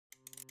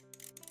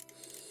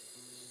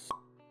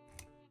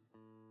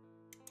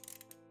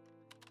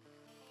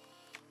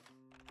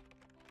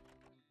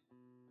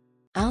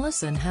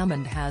Alison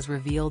Hammond has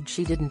revealed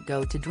she didn't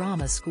go to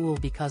drama school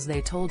because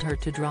they told her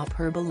to drop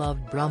her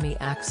beloved Brummie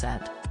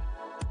accent.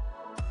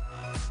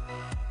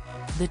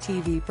 The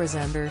TV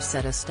presenter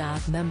said a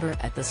staff member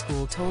at the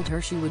school told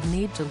her she would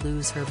need to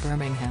lose her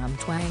Birmingham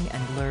twang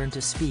and learn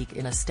to speak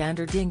in a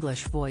standard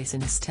English voice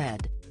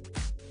instead.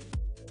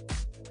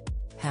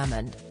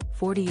 Hammond,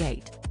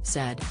 48,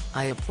 said,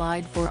 "I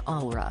applied for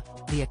ALRA,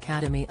 the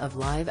Academy of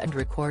Live and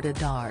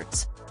Recorded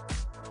Arts.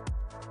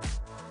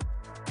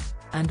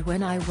 And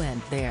when I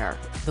went there,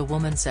 the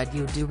woman said,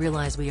 you do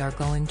realize we are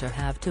going to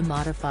have to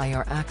modify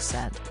our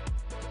accent.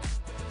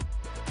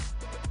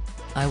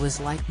 I was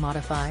like,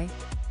 modify?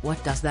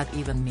 What does that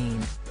even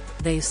mean?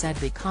 They said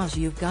because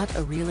you've got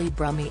a really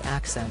Brummie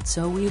accent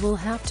so we will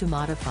have to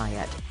modify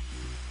it.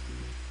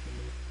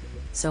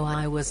 So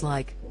I was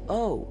like,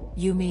 oh,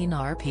 you mean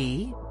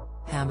RP?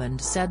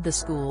 Hammond said the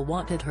school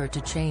wanted her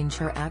to change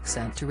her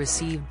accent to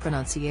received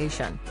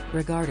pronunciation,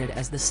 regarded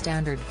as the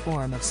standard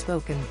form of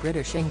spoken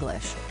British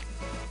English.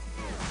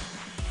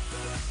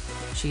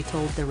 She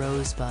told the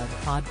Rosebud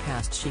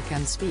podcast she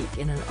can speak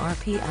in an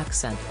RP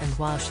accent, and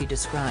while she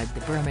described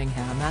the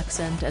Birmingham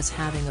accent as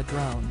having a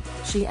drone,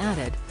 she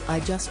added, I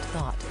just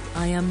thought,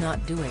 I am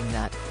not doing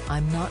that,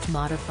 I'm not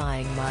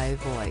modifying my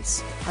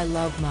voice, I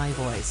love my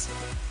voice.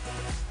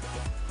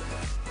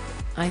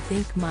 I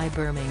think my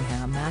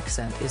Birmingham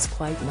accent is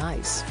quite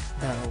nice,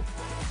 though.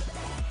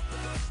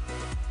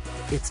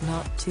 It's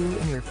not too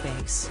in your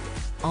face.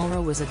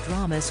 ALRA was a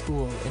drama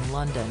school in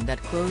London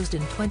that closed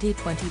in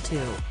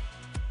 2022.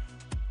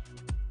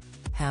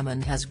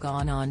 Hammond has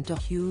gone on to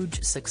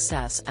huge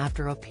success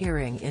after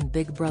appearing in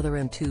Big Brother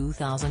in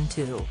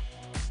 2002.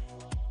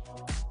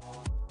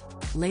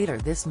 Later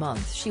this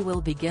month she will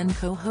begin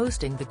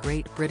co-hosting the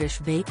Great British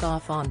Bake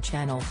Off on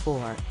Channel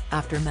 4,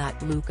 after Matt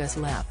Lucas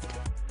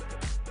left.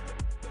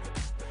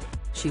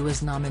 She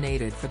was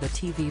nominated for the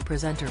TV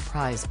Presenter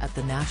Prize at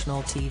the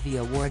National TV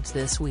Awards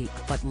this week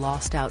but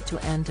lost out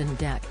to Anton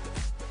Deck.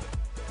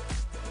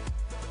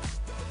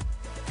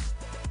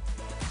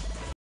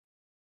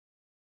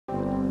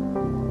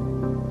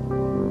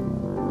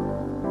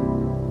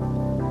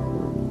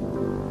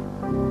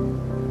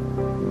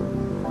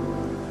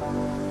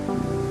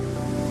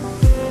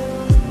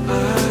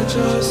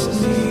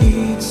 Just need